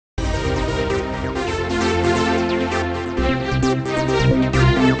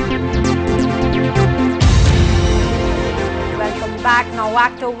Now,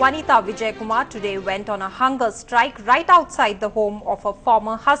 actor Vanitha Vijaykumar today went on a hunger strike right outside the home of her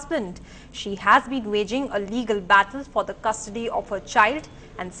former husband. She has been waging a legal battle for the custody of her child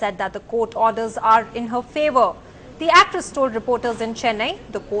and said that the court orders are in her favor. The actress told reporters in Chennai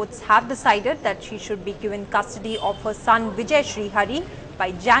the courts have decided that she should be given custody of her son Vijay Sri Hari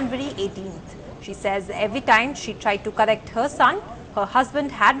by January 18th. She says every time she tried to correct her son, her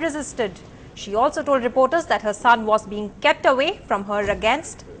husband had resisted. She also told reporters that her son was being kept away from her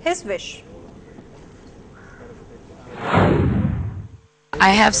against his wish. I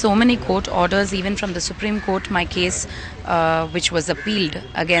have so many court orders, even from the Supreme Court, my case which was appealed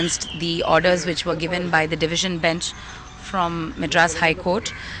against the orders which were given by the division bench from Madras High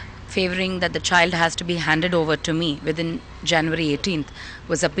Court, favouring that the child has to be handed over to me within January 18th,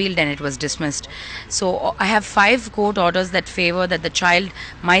 was appealed and it was dismissed. So I have 5 court orders that favour that the child,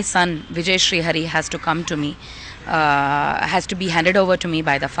 my son Vijay Sri Hari, has to come to me, has to be handed over to me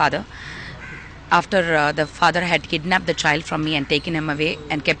by the father, after the father had kidnapped the child from me and taken him away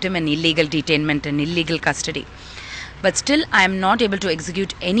and kept him in illegal detainment and illegal custody. But still I am not able to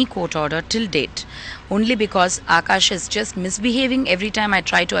execute any court order till date, only because Akash is just misbehaving every time I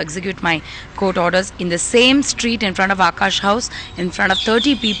try to execute my court orders in the same street in front of Akash house, in front of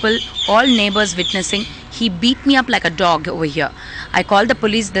 30 people, all neighbors witnessing. He beat me up like a dog over here. I called the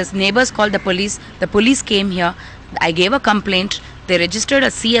police, the neighbors called the police came here, I gave a complaint, they registered a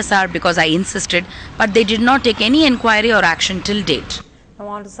CSR because I insisted, but they did not take any inquiry or action till date. Now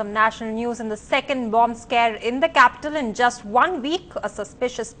on to some national news. In the second bomb scare in the capital in just 1 week, a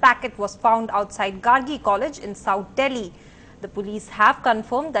suspicious packet was found outside Gargi College in South Delhi. The police have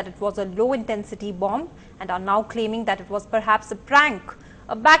confirmed that it was a low-intensity bomb and are now claiming that it was perhaps a prank.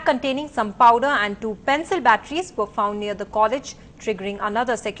 A bag containing some powder and 2 pencil batteries were found near the college, triggering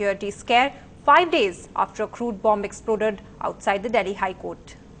another security scare 5 days after a crude bomb exploded outside the Delhi High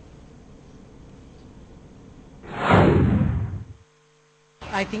Court.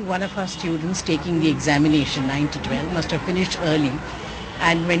 I think one of our students taking the examination, 9 to 12, must have finished early,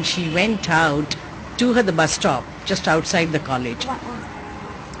 and when she went out to the bus stop just outside the college,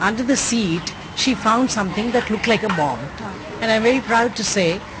 under the seat she found something that looked like a bomb. And I'm very proud to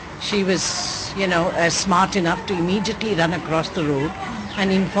say she was, smart enough to immediately run across the road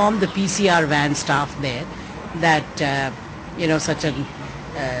and inform the PCR van staff there that such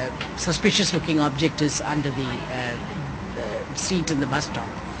a suspicious looking object is under the seat in the bus stop.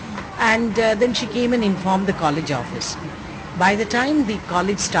 And then she came and informed the college office. By the time the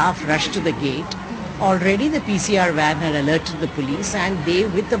college staff rushed to the gate, already the PCR van had alerted the police, and they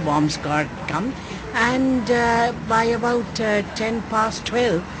with the bomb squad come, and by about 10 past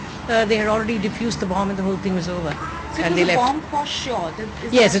 12 they had already defused the bomb and the whole thing was over. So and it was they a left. bomb for sure?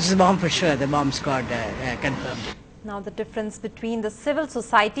 Yes, it's a bomb for sure. The bomb squad confirmed it. Now, the difference between the civil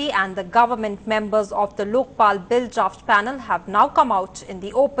society and the government members of the Lokpal Bill draft panel have now come out in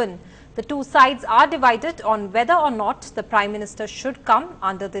the open. The two sides are divided on whether or not the Prime Minister should come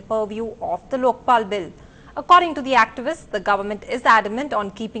under the purview of the Lokpal Bill. According to the activists, the government is adamant on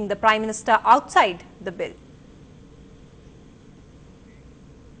keeping the Prime Minister outside the bill.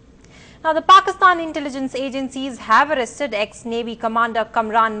 Now, the Pakistan intelligence agencies have arrested ex-Navy Commander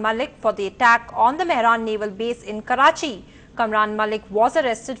Kamran Malik for the attack on the Mehran Naval Base in Karachi. Kamran Malik was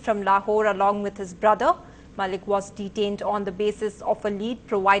arrested from Lahore along with his brother. Malik was detained on the basis of a lead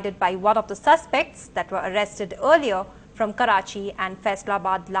provided by one of the suspects that were arrested earlier from Karachi and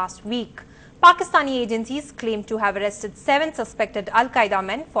Faisalabad last week. Pakistani agencies claim to have arrested 7 suspected Al-Qaeda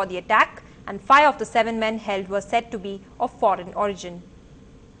men for the attack, and 5 of the 7 men held were said to be of foreign origin.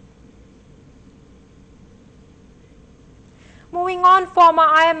 Moving on, former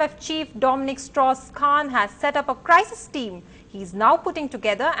IMF chief Dominic Strauss-Kahn has set up a crisis team. He is now putting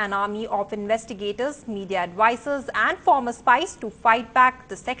together an army of investigators, media advisors and former spies to fight back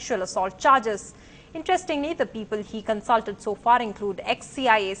the sexual assault charges. Interestingly, the people he consulted so far include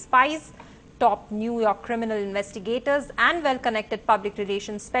ex-CIA spies, top New York criminal investigators and well-connected public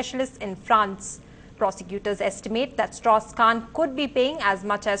relations specialists in France. Prosecutors estimate that Strauss-Kahn could be paying as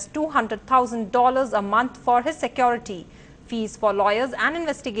much as $200,000 a month for his security. Fees for lawyers and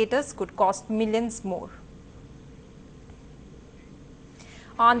investigators could cost millions more.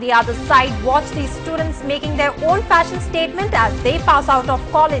 On the other side, watch these students making their own fashion statement as they pass out of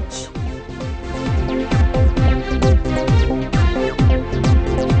college.